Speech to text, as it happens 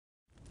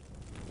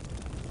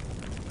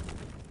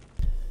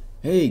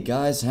Hey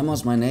guys,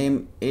 Hammer's my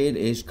name. It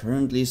is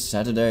currently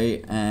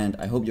Saturday and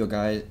I hope you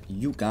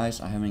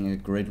guys are having a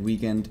great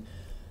weekend.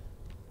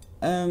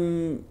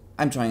 I'm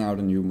trying out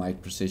a new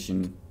mic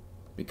precision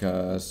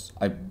because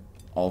I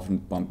often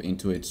bump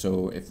into it,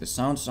 so if the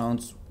sound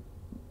sounds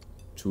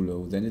too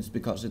low then it's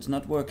because it's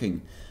not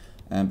working.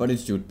 But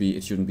it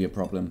shouldn't be a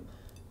problem.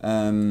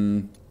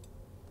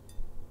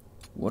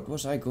 What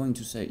was I going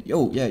to say?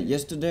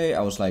 Yesterday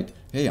I was like,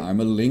 hey, I'm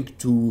a link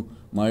to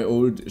my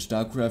old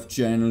StarCraft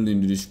channel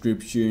in the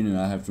description, and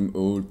I have some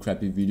old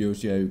crappy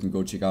videos here you can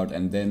go check out.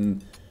 And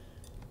then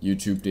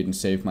YouTube didn't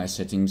save my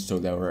settings, so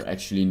there were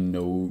actually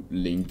no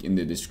link in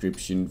the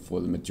description for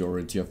the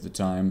majority of the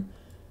time.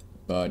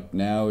 But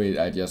now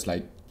I just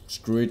like,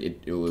 screw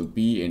it, it will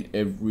be in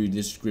every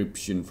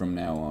description from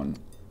now on.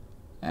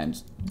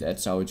 And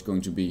that's how it's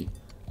going to be.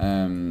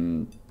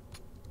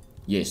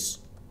 Yes,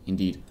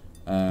 indeed.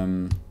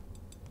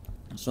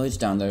 So it's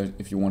down there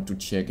if you want to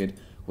check it.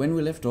 When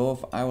we left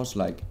off, I was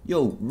like,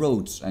 yo,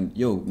 roads and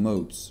yo,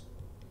 modes.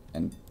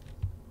 And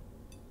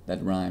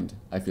that rhymed.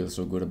 I feel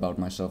so good about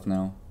myself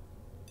now.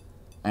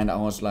 And I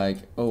was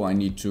like, oh, I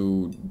need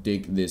to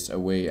dig this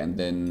away. And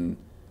then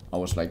I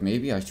was like,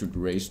 maybe I should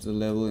raise the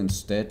level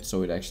instead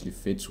so it actually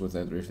fits with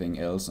everything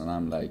else. And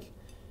I'm like,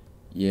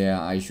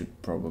 yeah, I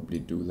should probably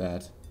do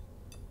that.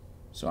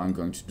 So I'm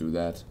going to do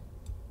that.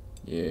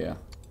 Yeah.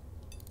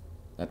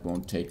 That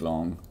won't take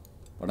long.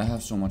 But I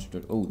have so much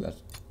dirt. Oh, that.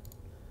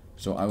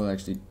 So I will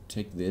actually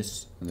take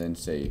this and then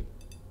say,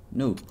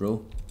 no,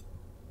 bro.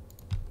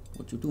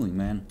 What you doing,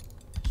 man?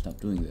 Stop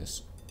doing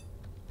this.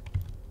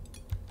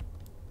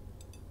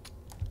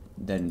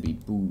 That'd be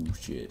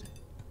bullshit.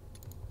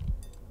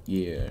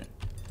 Yeah.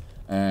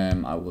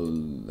 I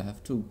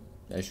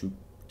should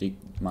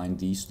mine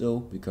these though,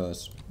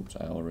 because oops,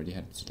 I already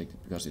had it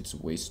selected because it's a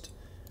waste.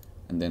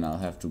 And then I'll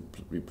have to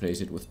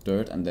replace it with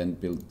dirt and then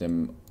build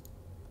them.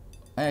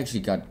 I actually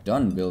got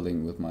done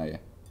building with my,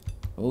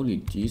 holy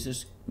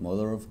Jesus,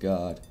 mother of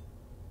God.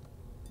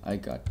 I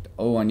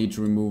need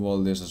to remove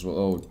all this as well.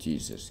 Oh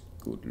Jesus,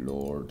 good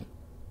lord.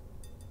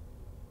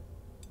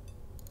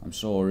 I'm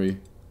sorry.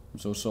 I'm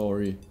so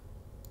sorry.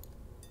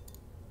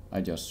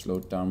 I just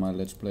slowed down my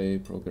Let's Play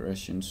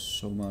progression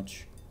so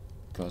much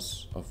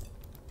because of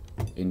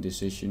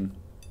indecision.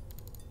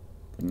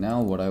 But now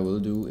what I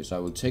will do is I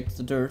will take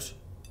the dirt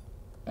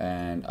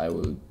and I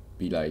will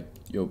be like,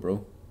 yo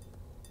bro.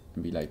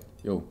 And be like,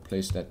 yo,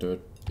 place that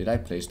dirt. Did I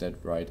place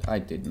that right? I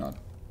did not.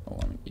 Oh,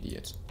 I'm an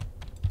idiot.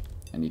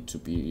 I need to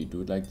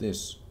do it like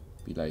this.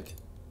 Be like,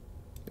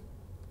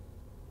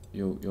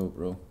 yo,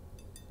 bro.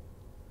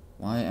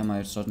 Why am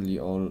I suddenly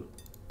all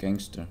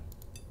gangster?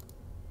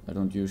 I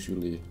don't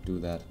usually do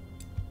that.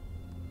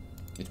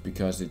 It's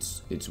because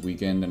it's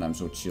weekend and I'm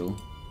so chill,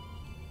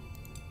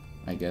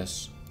 I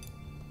guess.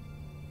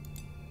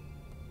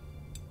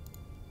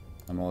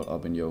 I'm all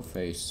up in your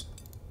face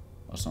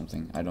or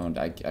something. I don't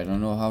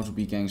know how to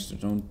be gangster.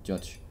 Don't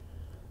judge.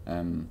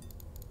 I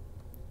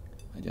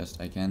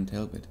can't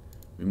help it.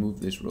 Remove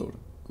this road.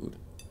 Good.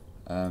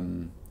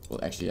 Well,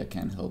 actually, I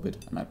can't help it,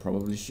 and I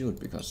probably should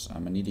because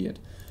I'm an idiot.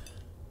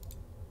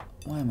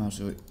 Why am I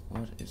so?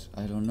 What is?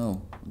 I don't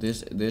know.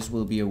 This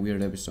will be a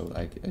weird episode.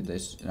 I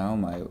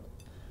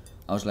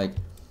was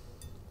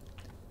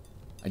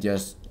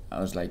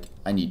like,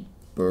 I need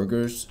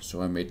burgers,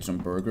 so I made some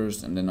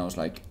burgers, and then I was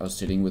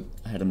sitting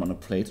I had them on a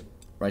plate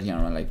right here,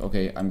 and I'm like,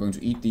 okay, I'm going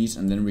to eat these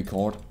and then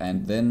record,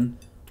 and then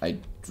I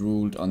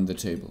drooled on the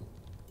table.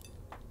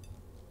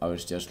 I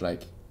was just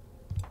like,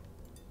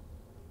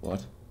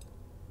 what?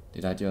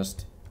 Did I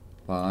just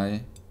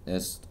buy?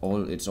 It's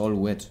all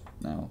wet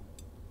now.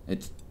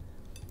 And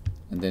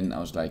then I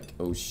was like,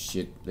 oh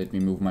shit, let me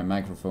move my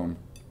microphone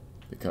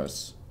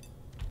because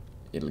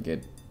it'll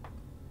get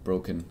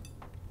broken.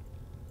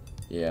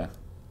 Yeah.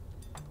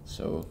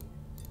 So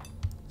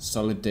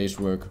solid day's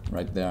work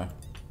right there.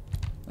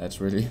 That's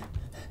really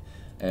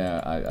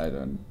yeah, I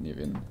don't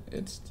even,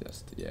 it's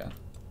just, yeah.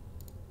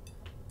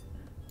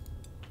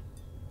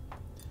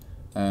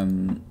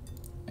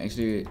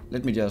 Actually,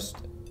 let me just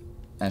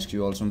ask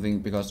you all something,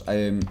 because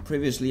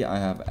previously I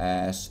have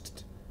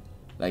asked,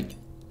 like,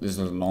 this is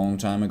a long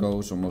time ago,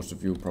 so most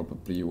of you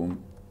probably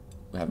wouldn't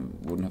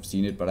have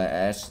seen it, but I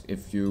asked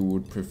if you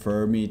would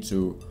prefer me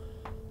to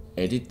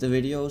edit the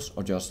videos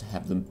or just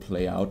have them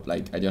play out.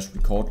 Like, I just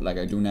record like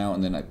I do now,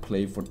 and then I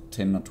play for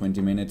 10 or 20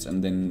 minutes,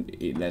 and then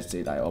that's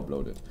it, I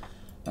upload it.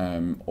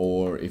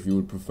 Or if you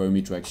would prefer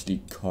me to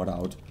actually cut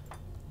out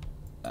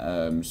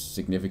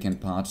significant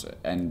parts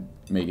and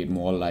make it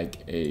more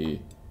like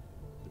hey,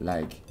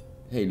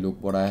 look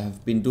what I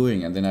have been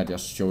doing, and then I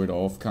just show it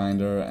off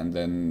kinda, and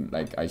then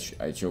like I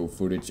show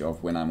footage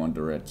of when I'm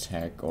under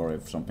attack or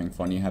if something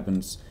funny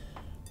happens,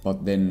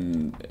 but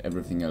then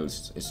everything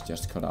else is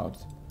just cut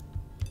out.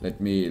 Let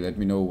me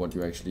know what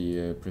you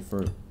actually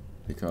prefer,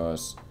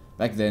 because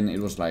back then it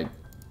was like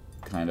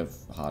kind of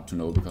hard to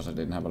know because I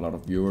didn't have a lot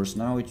of viewers.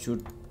 Now it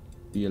should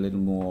be a little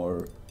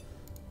more.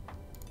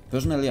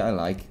 Personally, I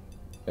like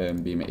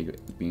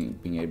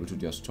being able to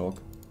just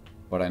talk,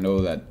 but I know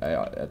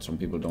that some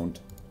people don't,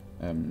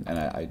 and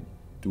I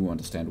do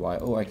understand why.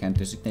 Oh, I can't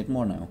designate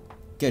more now.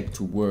 Get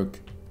to work,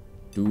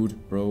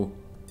 dude, bro.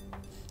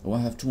 Oh, I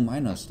have 2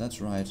 miners,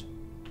 that's right.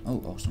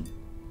 Oh, awesome.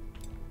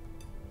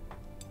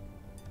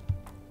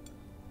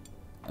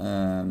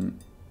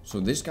 So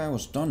this guy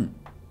was done.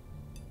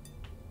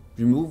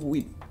 Remove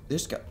wheat.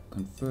 This guy,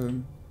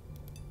 confirm.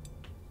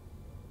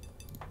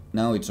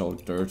 Now it's all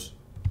dirt.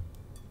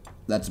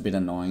 That's a bit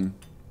annoying.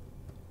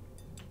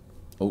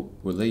 Oh,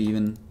 were they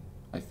even?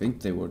 I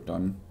think they were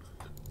done.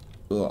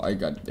 Oh, I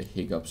got the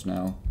hiccups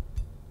now.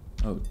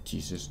 Oh,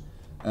 Jesus.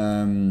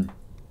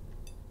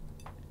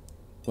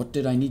 What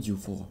did I need you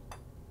for?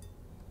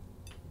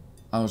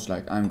 I was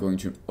like, I'm going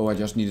to... Oh, I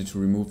just needed to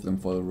remove them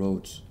for the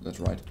roads. That's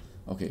right.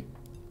 Okay.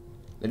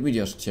 Let me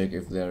just check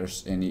if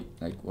there's any...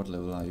 Like, what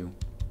level are you?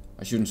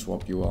 I shouldn't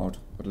swap you out.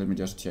 But let me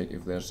just check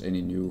if there's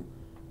any new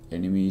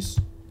enemies.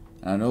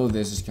 And I know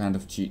this is kind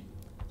of cheat...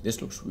 This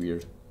looks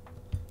weird.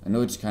 I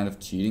know it's kind of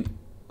cheating.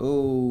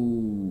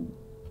 Oh...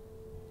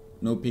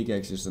 No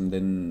pickaxes and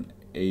then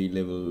a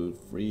level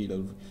 3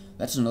 level...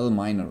 That's another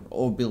miner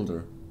or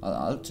builder.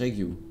 I'll take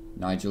you.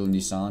 Nigel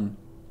Nissan.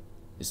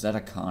 Is that a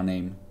car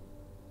name?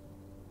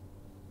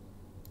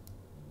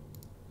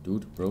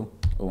 Dude, bro.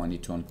 Oh, I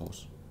need to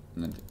unpause.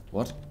 And then...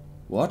 What?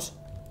 What?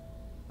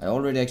 I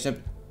already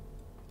accept...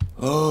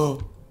 Oh!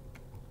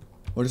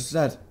 What is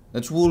that?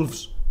 That's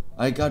wolves!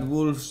 I got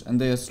wolves and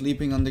they are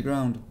sleeping on the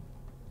ground.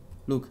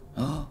 Look.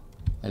 Oh!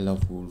 I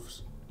love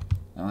wolves.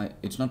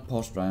 It's not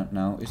paused right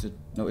now, is it?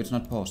 No, it's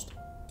not paused.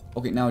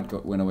 Okay, now it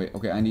went away.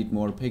 Okay, I need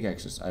more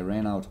pickaxes. I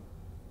ran out.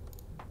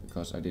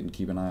 Because I didn't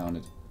keep an eye on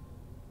it.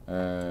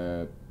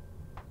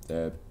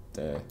 There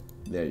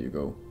you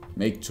go.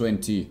 Make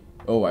 20.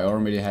 Oh, I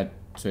already had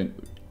 10.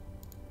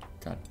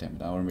 God damn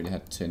it, I already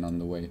had 10 on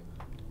the way.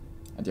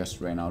 I just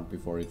ran out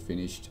before it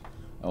finished.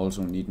 I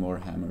also need more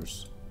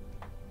hammers.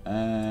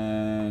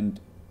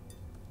 And...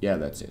 yeah,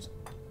 that's it.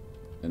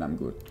 Then I'm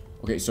good.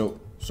 Okay, do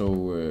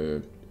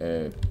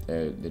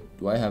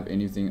I have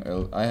anything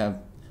else? I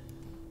have...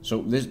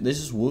 So this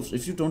is wolves.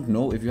 If you don't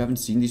know, if you haven't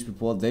seen these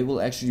before, they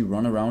will actually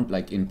run around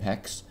like in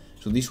packs.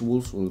 So these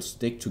wolves will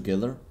stick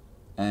together.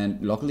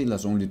 And luckily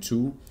there's only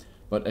 2.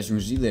 But as you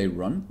can see, they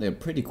run. They're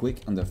pretty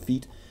quick on their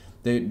feet.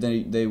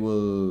 They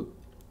will,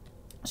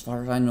 as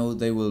far as I know,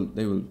 they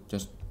will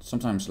just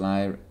sometimes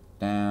lie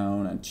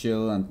down and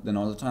chill, and then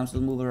other times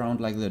they'll move around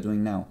like they're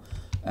doing now.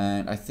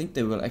 And I think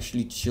they will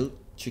actually chill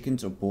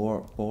chickens or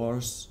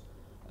boars.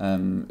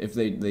 If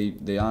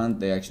they aren't,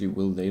 they actually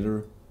will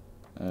later.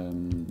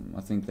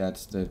 I think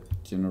that's the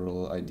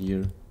general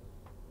idea.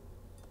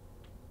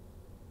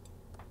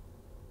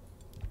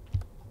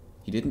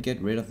 He didn't get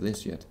rid of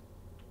this yet.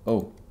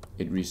 Oh,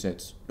 it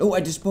resets. Oh,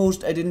 I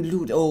disposed. I didn't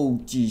loot. Oh,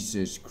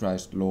 Jesus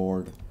Christ,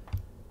 Lord.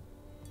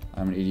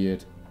 I'm an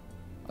idiot.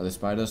 Are the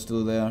spiders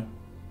still there?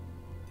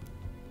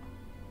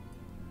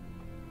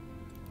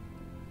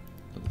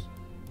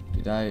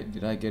 Did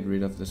I get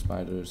rid of the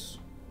spiders?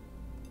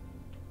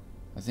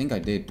 I think I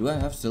did. Do I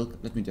have silk?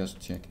 Let me just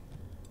check.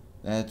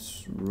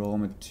 That's raw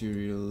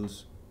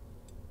materials.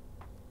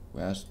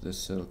 Where's the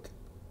silk?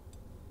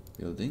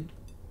 Building?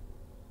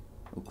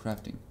 Oh,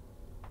 crafting.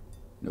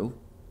 No.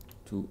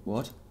 To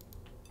what?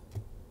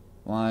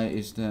 Why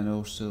is there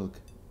no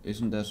silk?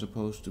 Isn't there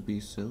supposed to be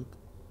silk?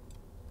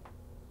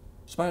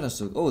 Spider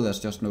silk. Oh, there's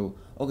just no...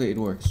 Okay, it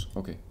works.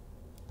 Okay.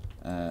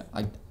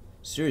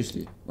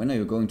 Seriously, when are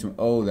you going to...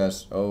 Oh,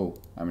 there's... Oh,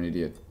 I'm an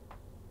idiot.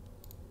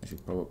 I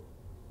should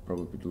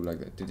probably do like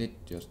that. Did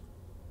it just...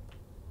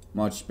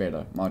 Much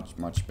better. Much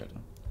better.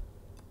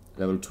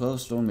 Level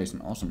 12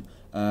 stonemason. Awesome.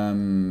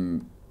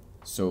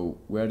 So,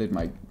 where did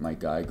my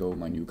guy go?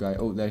 My new guy?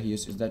 Oh, there he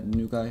is. Is that the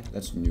new guy?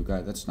 That's the new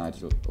guy. That's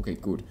Nigel. Okay,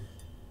 good.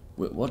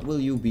 What will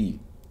you be?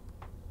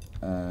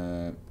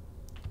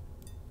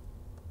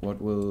 What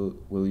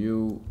will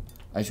you...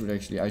 I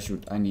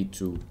need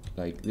to...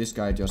 Like, this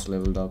guy just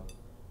leveled up.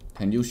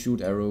 Can you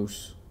shoot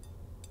arrows?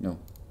 No.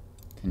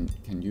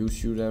 Can you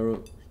shoot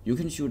arrows? You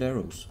can shoot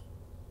arrows.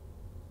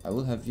 I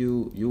will have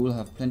you will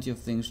have plenty of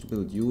things to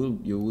build. You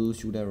will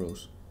shoot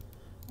arrows.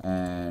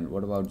 And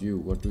what about you?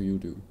 What do? You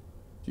do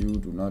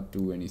not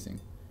do anything.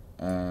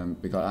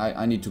 Because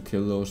I need to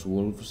kill those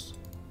wolves.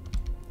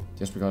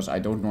 Just because I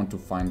don't want to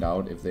find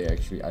out if they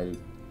actually... I'll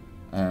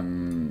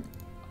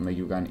make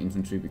you guy an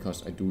infantry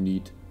because I do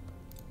need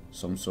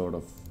some sort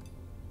of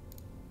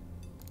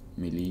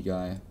melee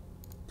guy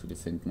to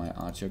defend my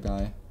archer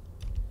guy.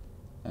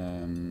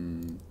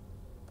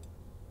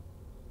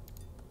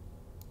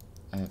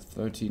 I have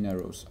 13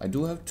 arrows. I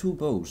do have 2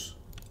 bows,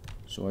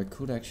 so I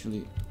could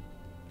actually...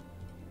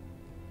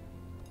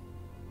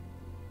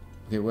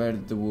 Okay, where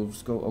did the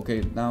wolves go?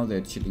 Okay, now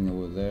they're chilling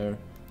over there.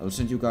 I'll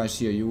send you guys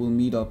here. You will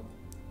meet up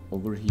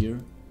over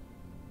here.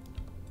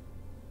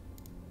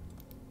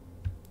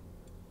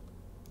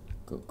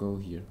 Go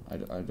here.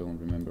 I don't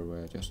remember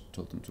where I just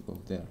told them to go.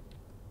 There.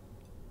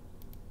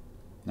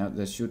 Now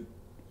there should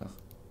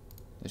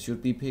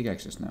be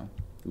pickaxes now,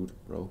 dude,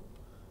 bro.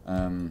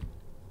 Do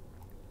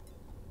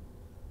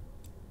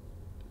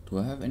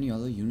I have any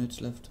other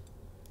units left?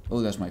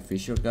 Oh, there's my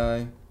fisher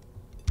guy,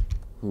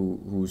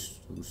 who's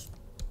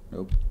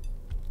Nope.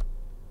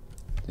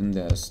 Then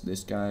there's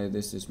this guy.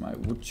 This is my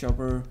wood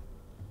chopper.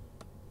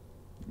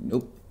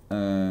 Nope.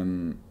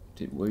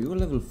 Were you a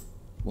level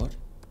what?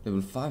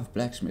 Level 5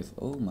 blacksmith.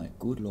 Oh my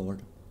good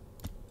lord.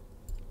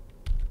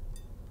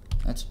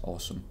 That's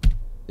awesome.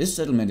 This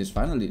settlement is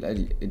finally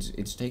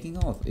it's taking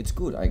off. It's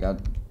good.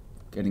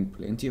 Getting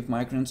plenty of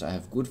migrants. I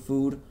have good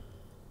food.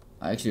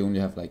 I actually only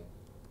have like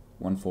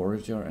one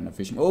forager and a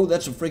fishing. Oh,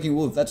 that's a freaking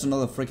wolf. That's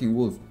another freaking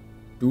wolf.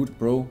 Dude,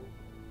 bro.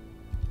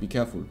 Be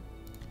careful.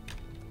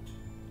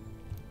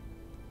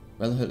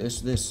 Where the hell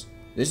is this?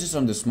 This is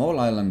on the small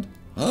island.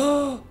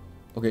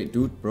 Okay,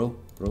 dude, bro,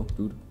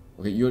 dude.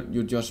 Okay,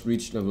 you just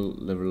reached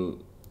level.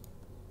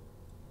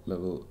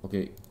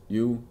 Okay,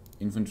 you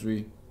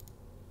infantry.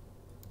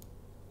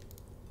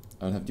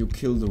 I'll have you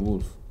kill the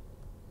wolf.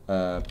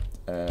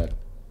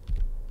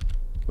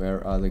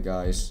 Where are the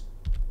guys?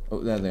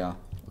 Oh, there they are.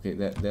 Okay,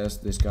 there's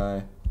this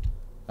guy.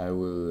 I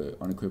will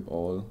unequip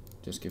all.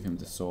 Just give him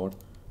the sword,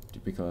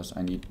 because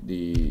I need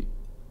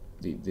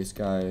this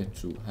guy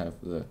to have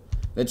the.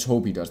 Let's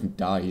hope he doesn't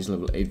die. He's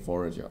level 8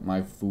 forager.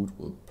 My food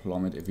will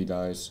plummet if he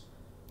dies.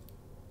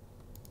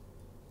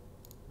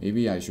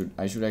 Maybe I should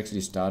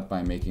actually start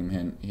by making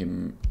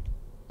him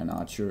an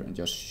archer and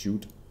just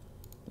shoot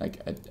like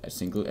a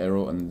single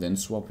arrow and then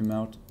swap him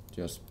out,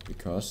 just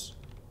because.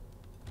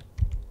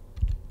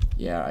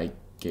 Yeah, I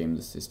game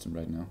the system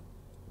right now.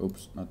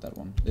 Oops, not that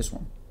one. This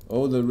one.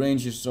 Oh, the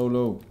range is so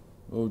low.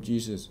 Oh,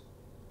 Jesus.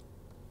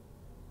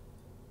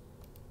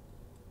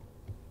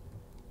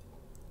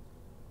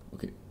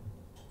 Okay.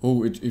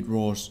 Oh, it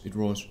roars. It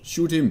roars.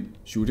 Shoot him.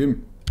 Shoot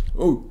him.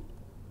 Oh.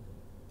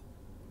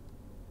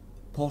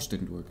 Pause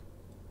didn't work.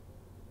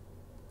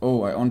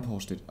 Oh, I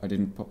unpaused it. I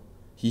didn't pause.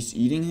 He's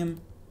eating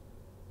him?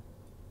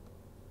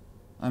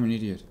 I'm an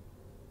idiot.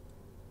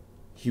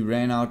 He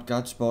ran out,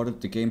 got spotted,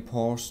 the game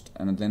paused,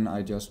 and then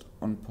I just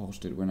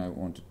unpaused it when I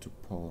wanted to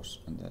pause,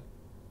 and that.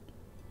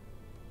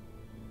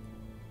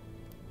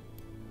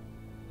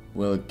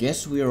 Well,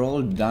 guess we are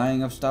all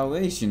dying of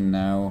starvation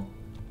now.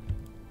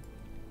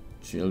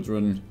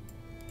 Children.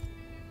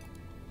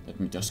 Let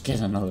me just get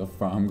another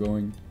farm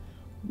going.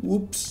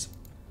 Whoops.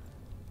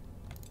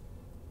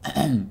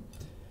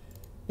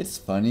 It's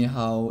funny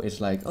how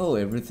it's like, oh,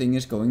 everything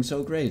is going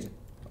so great.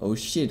 Oh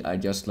shit, I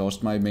just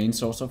lost my main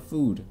source of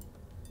food.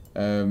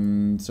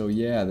 So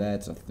yeah,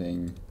 that's a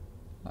thing.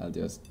 I'll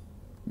just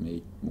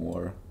make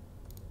more.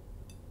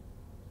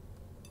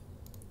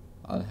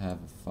 I'll have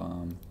a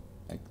farm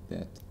like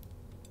that.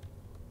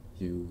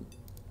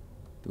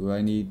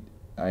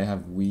 I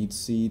have weed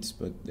seeds,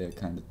 but they're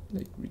kind of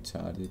like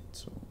retarded,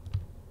 so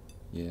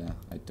yeah,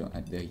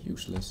 they're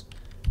useless.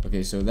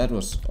 Okay, so that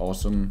was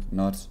awesome,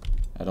 not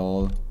at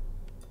all.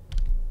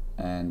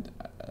 And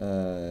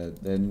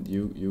then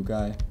you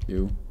guy,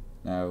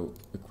 now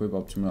equip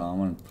optimal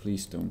armor and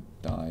please don't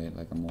die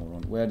like a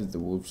moron. Where did the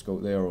wolves go?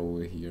 They are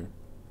over here.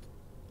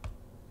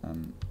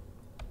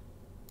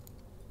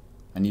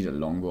 I need a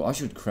longbow. I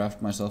should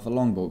craft myself a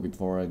longbow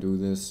before I do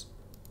this.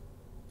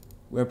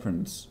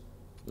 Weapons.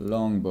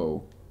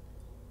 Longbow.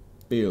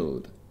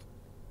 Build.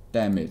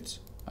 Damn it.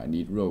 I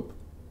need rope.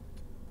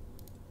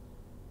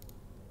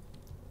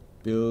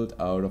 Build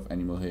out of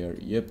animal hair.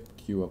 Yep,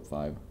 queue up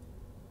 5.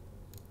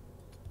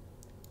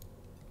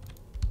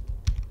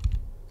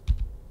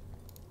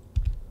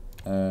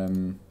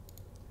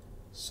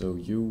 So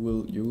you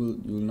will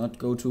not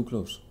go too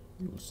close.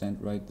 You will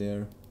stand right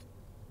there,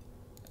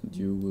 and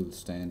you will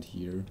stand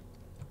here.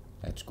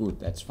 That's good.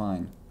 That's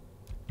fine.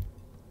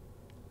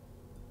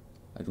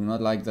 I do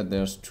not like that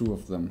there's 2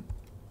 of them.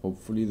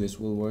 Hopefully this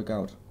will work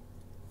out.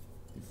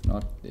 If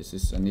not, this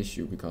is an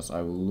issue because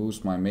I will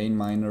lose my main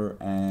miner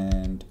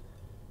and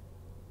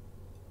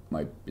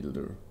my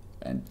builder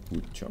and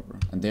wood chopper.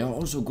 And they are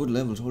also good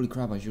levels. Holy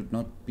crap! I should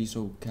not be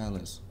so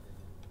careless.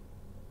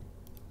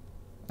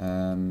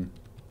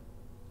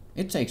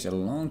 It takes a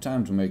long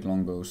time to make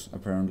longbows,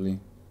 apparently.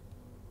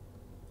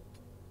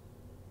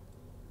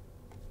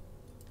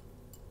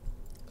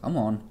 Come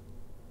on.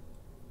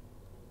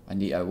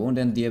 I won't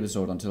end the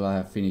episode until I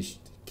have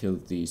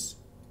killed these.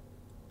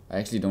 I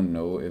actually don't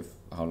know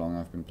how long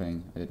I've been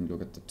playing. I didn't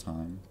look at the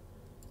time.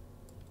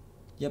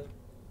 Yep.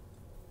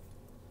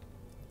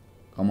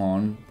 Come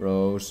on,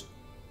 bros.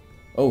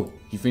 Oh,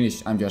 he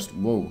finished. I'm just,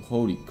 whoa,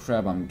 holy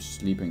crap, I'm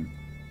sleeping.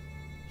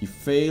 He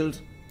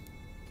failed.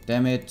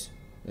 Damn it.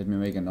 Let me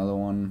make another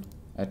one.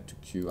 Add to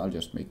queue. I'll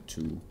just make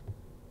 2.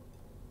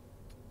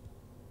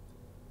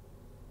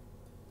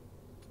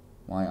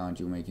 Why aren't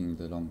you making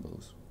the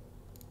longbows?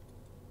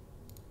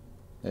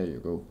 There you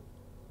go.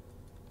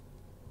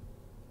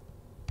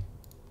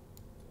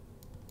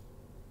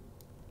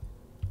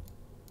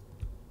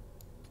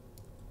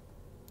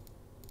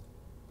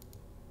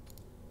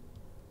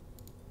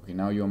 Okay,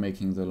 now you're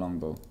making the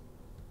longbow.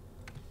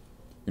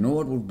 You know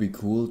what would be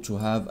cool? To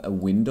have a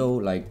window,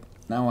 like,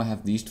 now I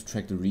have these to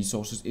track the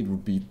resources. It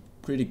would be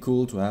pretty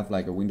cool to have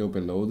like a window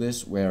below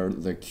this where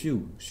the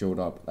queue showed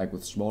up, like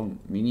with small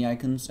mini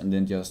icons and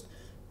then just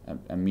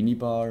a mini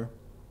bar.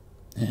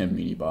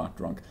 Mini bar,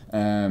 drunk.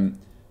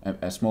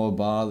 a small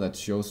bar that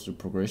shows the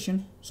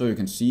progression, so you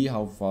can see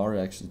how far it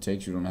actually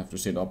takes. You don't have to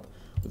sit up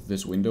with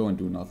this window and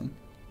do nothing.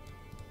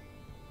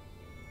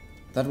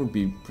 That would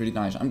be pretty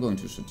nice. I'm going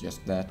to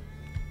suggest that,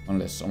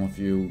 unless some of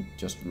you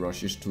just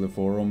rushes to the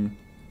forum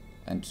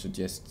and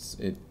suggests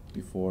it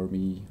before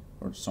me,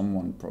 or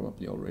someone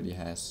probably already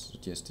has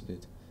suggested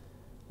it.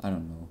 I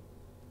don't know.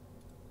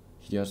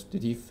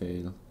 Did he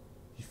fail?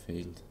 He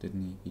failed,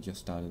 didn't he? He just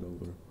started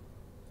over.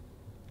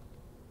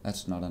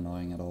 That's not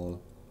annoying at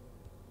all.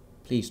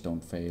 Please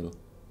don't fail.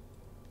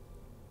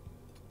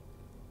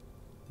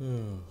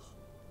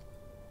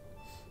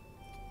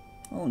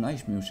 Oh,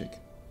 nice music.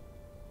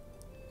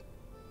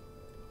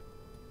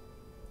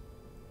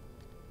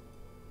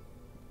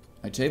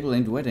 My table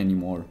ain't wet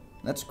anymore.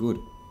 That's good.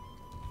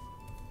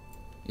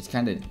 It's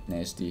kinda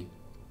nasty.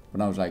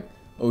 But I was like,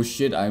 oh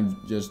shit, I'm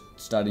just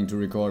starting to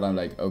record. I'm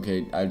like,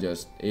 okay,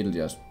 it'll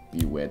just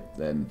be wet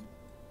then.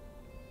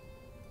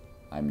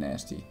 I'm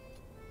nasty.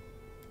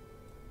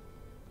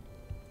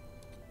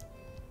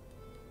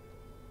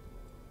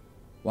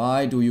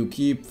 Why do you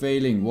keep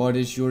failing? What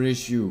is your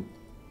issue?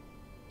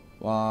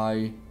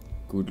 Why?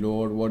 Good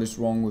lord, what is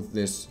wrong with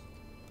this?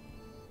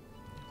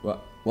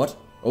 What?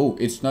 Oh,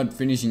 it's not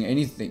finishing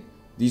anything.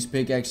 These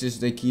pickaxes,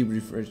 they keep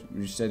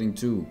resetting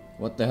too.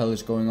 What the hell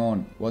is going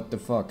on? What the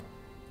fuck?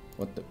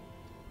 What the...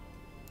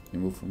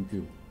 Remove from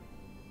view.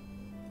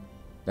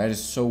 That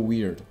is so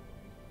weird.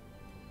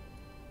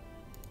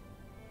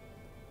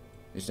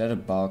 Is that a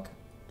bug?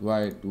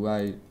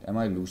 Am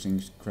I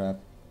losing crap?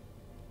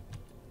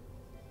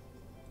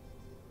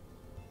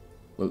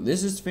 Well,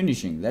 this is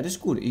finishing. That is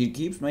good. He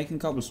keeps making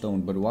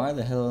cobblestone, but why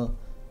the hell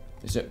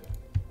is it...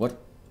 What?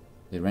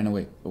 They ran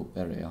away. Oh,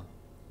 there they are.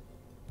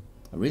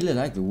 I really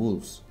like the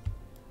wolves.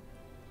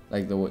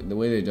 Like the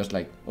way they just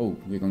like, oh,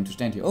 we're going to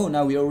stand here. Oh,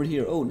 now we're over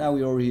here. Oh, now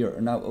we're over here.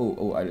 And now,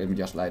 let me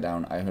just lie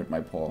down. I hurt my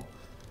paw.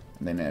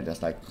 And then they're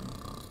just like...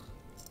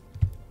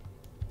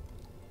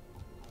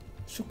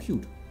 So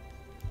cute.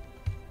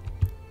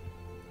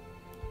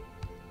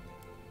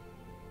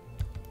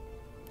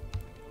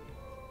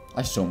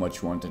 I so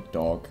much want a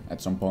dog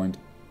at some point.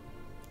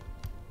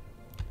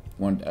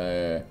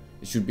 It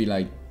should be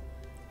like,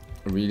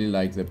 really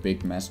like the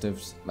big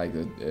mastiffs, like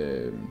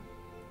the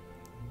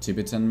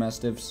Tibetan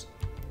mastiffs.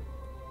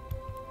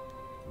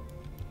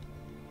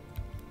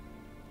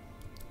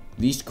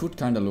 These could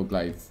kind of look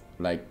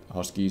like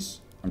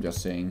huskies. I'm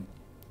just saying.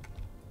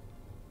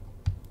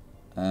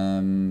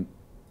 Where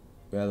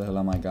the hell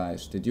are my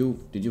guys? Did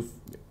you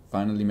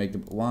finally make the?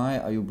 Why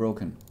are you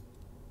broken?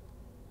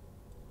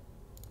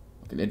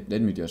 Okay,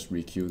 let me just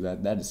requeue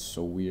that. That is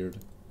so weird.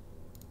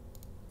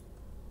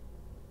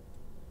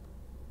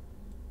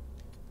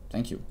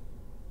 Thank you.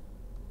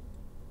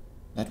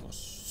 That was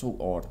so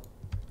odd.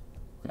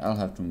 Okay, I'll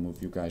have to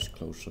move you guys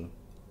closer.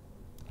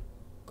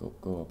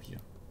 Go up here.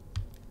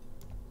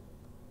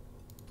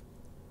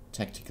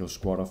 Tactical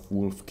squad of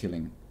wolf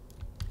killing.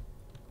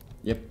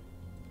 Yep.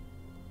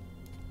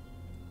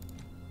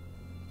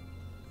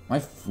 My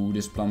food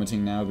is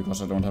plummeting now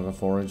because I don't have a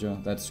forager.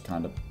 That's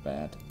kind of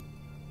bad.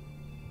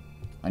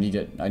 I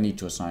need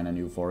to assign a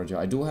new forager.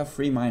 I do have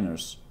 3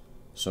 miners,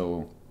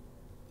 so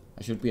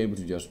I should be able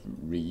to just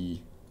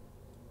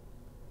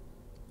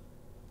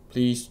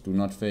Please do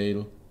not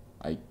fail.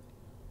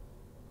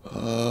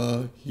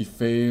 He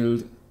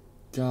failed.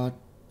 God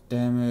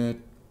damn it.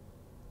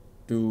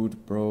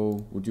 Dude,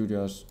 bro, would you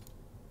just...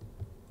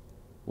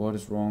 What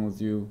is wrong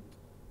with you?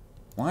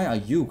 Why are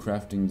you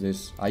crafting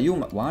this?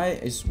 Why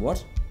is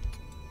what?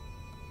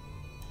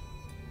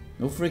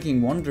 No freaking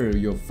wonder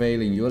you're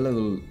failing. You're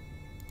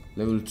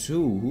level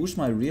 2. Who's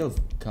my real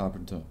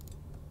carpenter?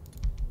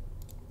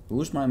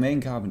 Who's my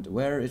main carpenter?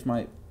 Where is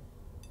my...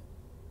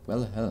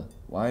 Well, hell.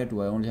 Why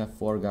do I only have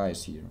 4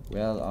 guys here?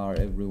 Where are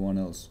everyone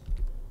else?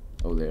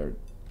 Oh, there.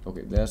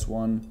 Okay, there's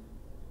one.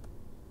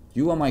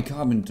 You are my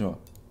carpenter.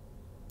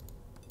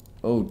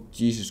 Oh,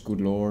 Jesus, good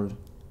lord.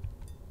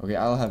 Okay,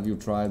 I'll have you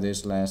try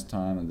this last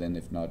time, and then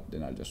if not,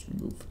 then I'll just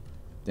remove.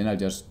 Then I'll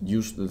just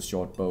use the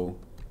short bow.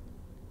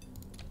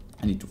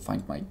 I need to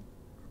find my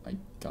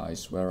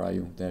guys. Where are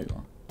you? There you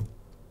are.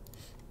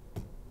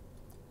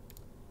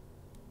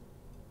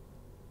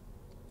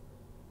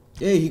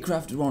 Yeah, he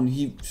crafted one.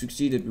 He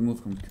succeeded. Remove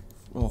from...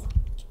 Oh,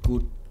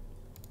 good.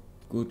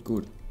 Good,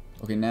 good.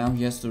 Okay, now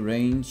he has the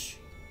range.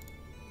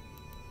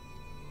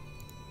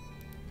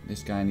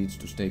 This guy needs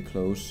to stay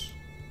close.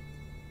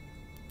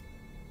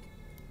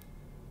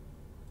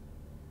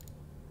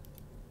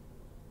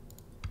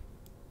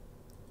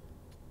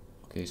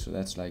 Okay, so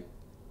that's like...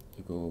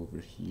 You go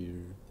over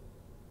here.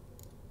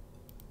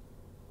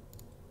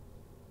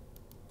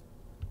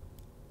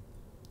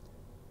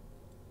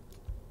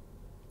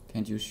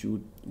 Can't you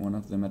shoot one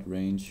of them at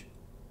range?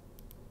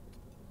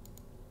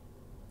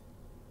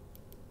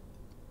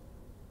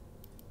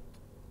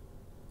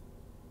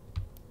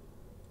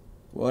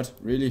 What?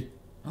 Really?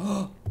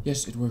 Oh,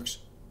 yes, it works.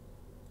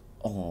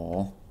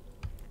 Oh.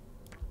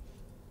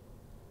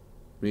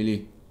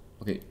 Really?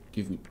 Okay,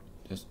 give me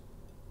just...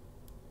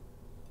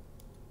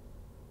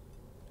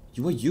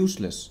 You are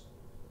useless.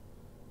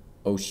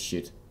 Oh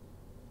shit.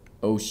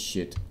 Oh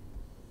shit.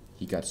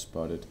 He got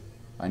spotted.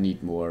 I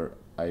need more.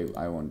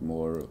 I want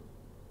more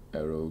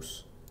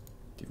arrows.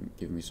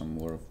 Give me some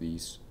more of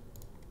these.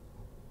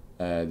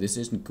 This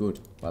isn't good,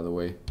 by the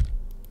way.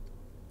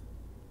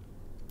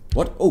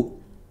 What? Oh!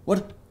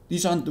 What?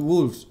 These aren't the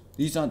wolves.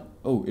 These aren't...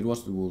 Oh, it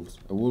was the wolves.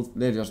 A wolf...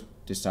 They're just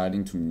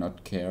deciding to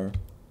not care.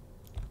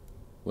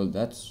 Well,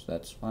 that's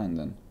fine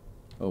then.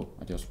 Oh,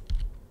 I just...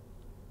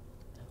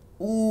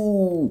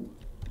 Ooh!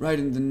 Right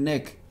in the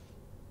neck.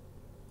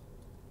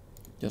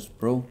 Just,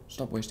 bro,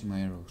 stop wasting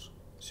my arrows.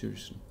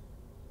 Seriously.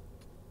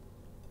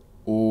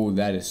 Oh,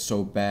 that is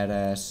so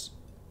badass.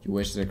 You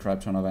wasted a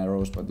crap ton of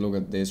arrows, but look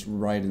at this.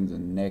 Right in the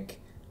neck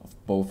of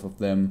both of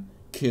them.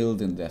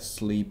 Killed in their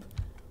sleep.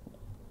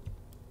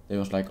 They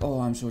was like,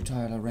 oh, I'm so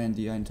tired, I ran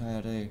the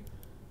entire day.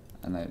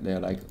 And they're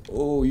like,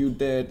 oh, you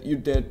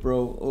dead,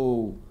 bro,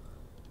 oh.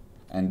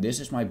 And this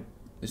was my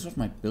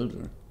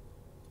builder.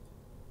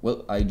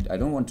 Well, I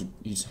don't want to,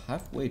 he's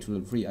halfway to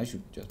level 3, I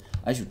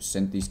should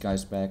send these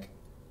guys back.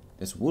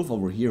 There's a wolf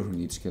over here who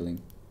needs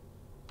killing.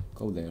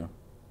 Go there.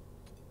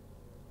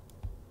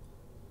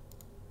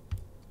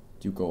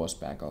 You go us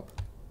back up.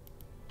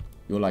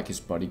 You're like his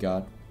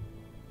bodyguard.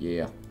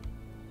 Yeah.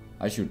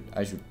 I should.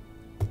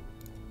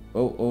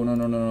 Oh,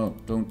 no.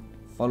 Don't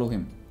follow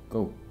him.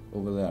 Go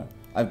over there.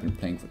 I've been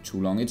playing for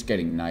too long. It's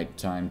getting night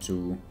time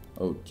too.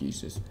 Oh,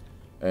 Jesus.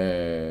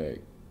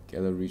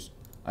 Galleries.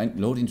 I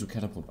load into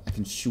catapult. I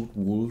can shoot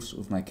wolves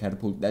with my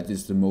catapult. That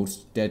is the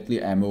most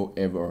deadly ammo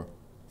ever.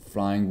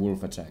 Flying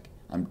wolf attack.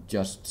 I'm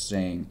just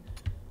saying.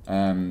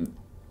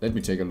 Let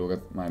me take a look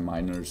at my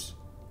miners.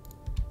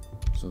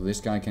 So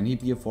this guy, can he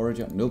be a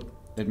forager? Nope.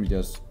 Let me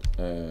just...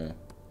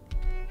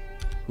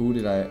 who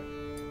did I...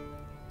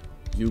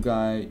 You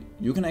guy...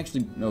 You can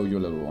actually... No,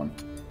 you're level 1.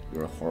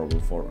 You're a horrible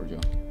forager.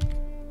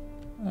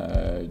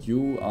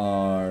 You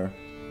are...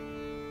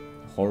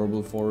 a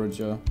horrible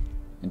forager.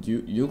 And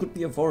you could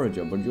be a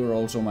forager, but you're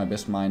also my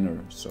best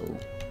miner, so...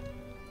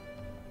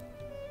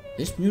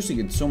 This music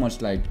is so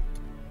much like...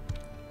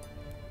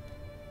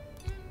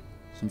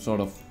 some sort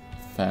of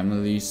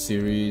family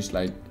series,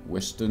 like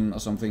Western or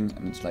something,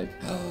 and it's like,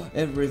 oh,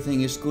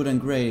 everything is good and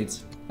great,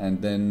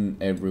 and then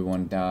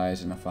everyone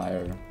dies in a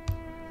fire.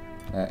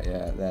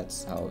 Yeah,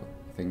 that's how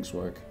things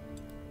work.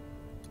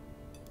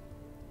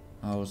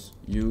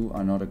 You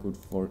are not a good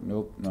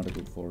nope, not a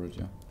good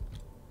forager.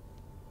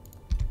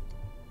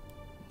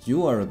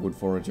 You are a good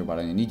forager, but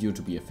I need you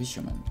to be a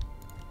fisherman.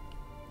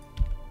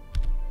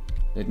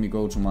 Let me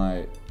go to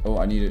my... Oh,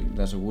 I need it.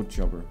 There's a wood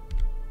chopper.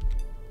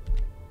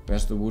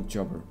 Where's the wood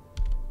chopper?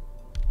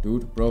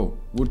 Dude, bro,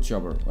 wood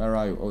chopper. Where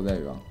are you? Oh, there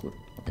you are. Good.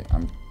 Okay,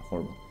 I'm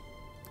horrible.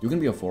 You can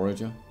be a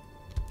forager.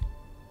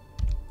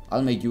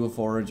 I'll make you a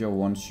forager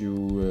once you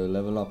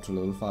level up to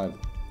level 5.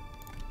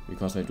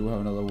 Because I do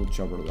have another wood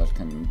chopper that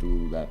can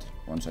do that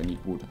once I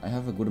need wood. I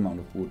have a good amount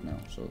of wood now,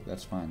 so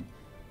that's fine.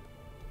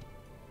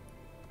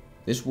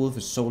 This wolf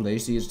is so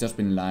lazy, it's just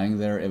been lying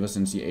there ever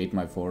since he ate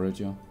my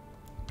forager.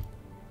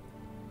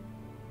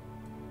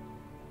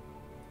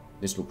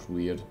 This looks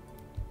weird.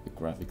 The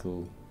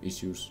graphical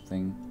issues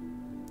thing.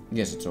 I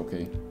guess it's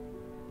okay.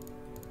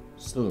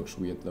 Still looks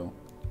weird though.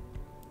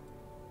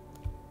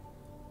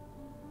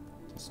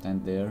 Just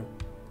stand there.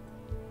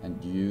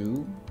 And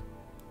you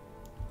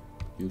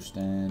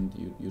stand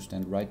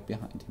right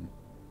behind him.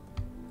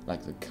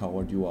 Like the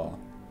coward you are.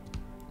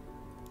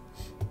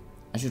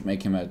 I should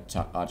make him an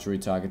archery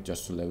target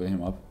just to level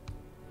him up.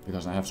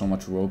 Because I have so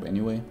much rope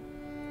anyway.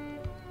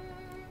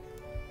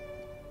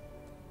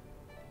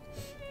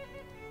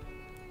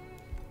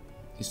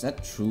 Is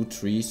that 2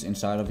 trees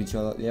inside of each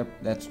other? Yep,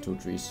 that's 2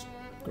 trees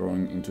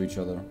growing into each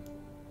other.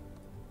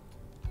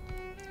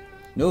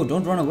 No,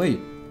 don't run away,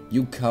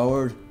 you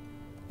coward.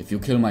 If you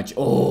kill my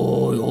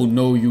oh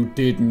no, you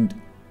didn't.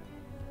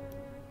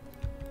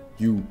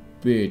 You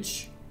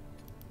bitch.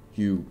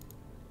 You.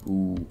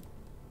 Ooh.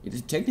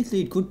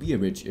 Technically, it could be a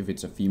bitch if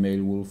it's a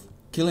female wolf.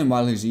 Kill him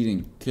while he's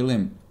eating. Kill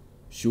him.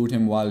 Shoot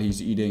him while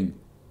he's eating.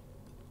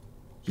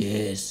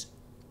 Yes.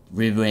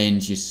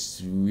 Revenge is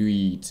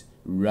sweet.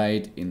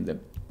 Right in the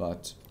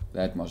butt.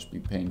 That must be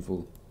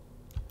painful.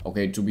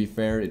 Okay, to be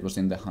fair, it was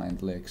in the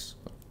hind legs.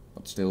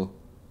 But still,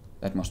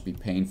 that must be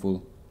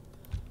painful.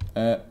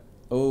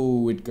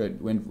 Oh,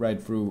 it went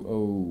right through.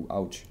 Oh,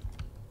 ouch.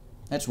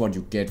 That's what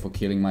you get for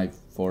killing my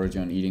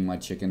forager and eating my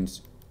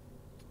chickens.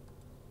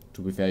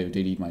 To be fair, you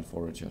did eat my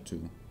forager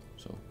too.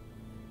 So,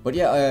 but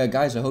yeah,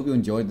 guys, I hope you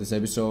enjoyed this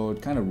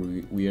episode. Kind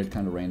of weird,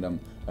 kind of random.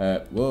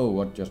 Whoa,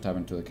 what just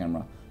happened to the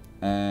camera?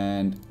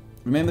 And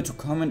remember to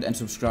comment and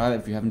subscribe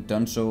if you haven't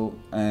done so.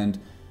 And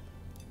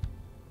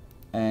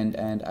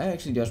I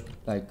actually just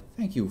like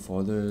thank you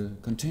for the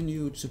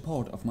continued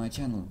support of my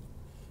channel.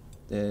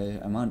 The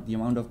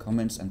amount of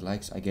comments and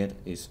likes I get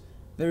is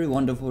very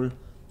wonderful.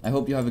 I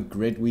hope you have a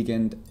great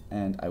weekend,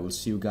 and I will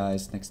see you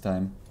guys next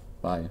time.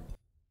 Bye.